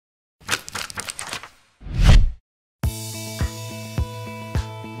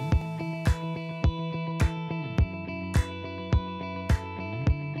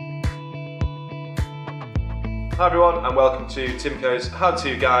Hi everyone, and welcome to Timco's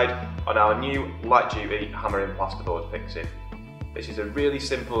how-to guide on our new light-duty hammer-in plasterboard fixing. This is a really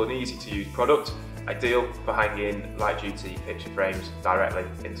simple and easy to use product, ideal for hanging light-duty picture frames directly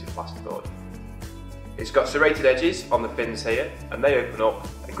into plasterboard. It's got serrated edges on the fins here, and they open up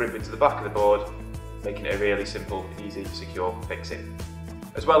and grip into the back of the board, making it a really simple, easy, secure fixing.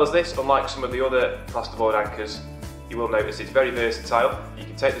 As well as this, unlike some of the other plasterboard anchors, you will notice it's very versatile. You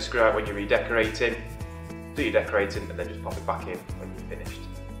can take the screw out when you're redecorating, do your decorating, and then just pop it back in when you're finished.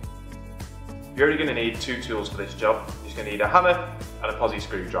 You're only going to need two tools for this job. You're just going to need a hammer and a posi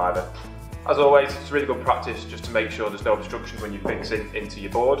screwdriver. As always, it's really good practice just to make sure there's no obstruction when you're fixing into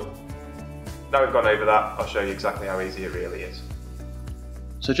your board. Now we've gone over that, I'll show you exactly how easy it really is.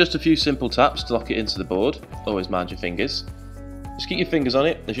 So just a few simple taps to lock it into the board. Always mind your fingers. Just keep your fingers on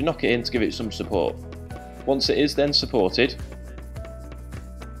it as you knock it in to give it some support. Once it is then supported,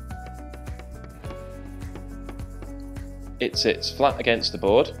 it sits flat against the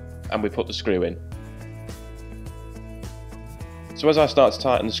board and we put the screw in. So as I start to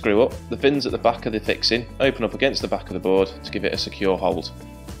tighten the screw up, the fins at the back of the fixing open up against the back of the board to give it a secure hold.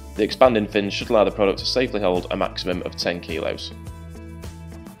 The expanding fins should allow the product to safely hold a maximum of 10 kilos.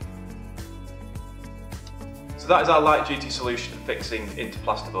 So that is our light duty solution for fixing into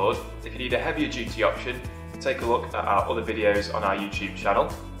plasterboard. If you need a heavier duty option, take a look at our other videos on our YouTube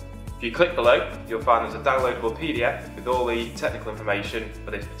channel. If you click below, you'll find there's a downloadable PDF with all the technical information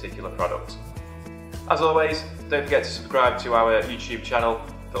for this particular product. As always, don't forget to subscribe to our YouTube channel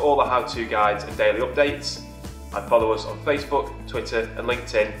for all the how-to guides and daily updates, and follow us on Facebook, Twitter and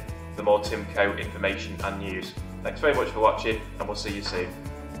LinkedIn for more Timco information and news. Thanks very much for watching, and we'll see you soon.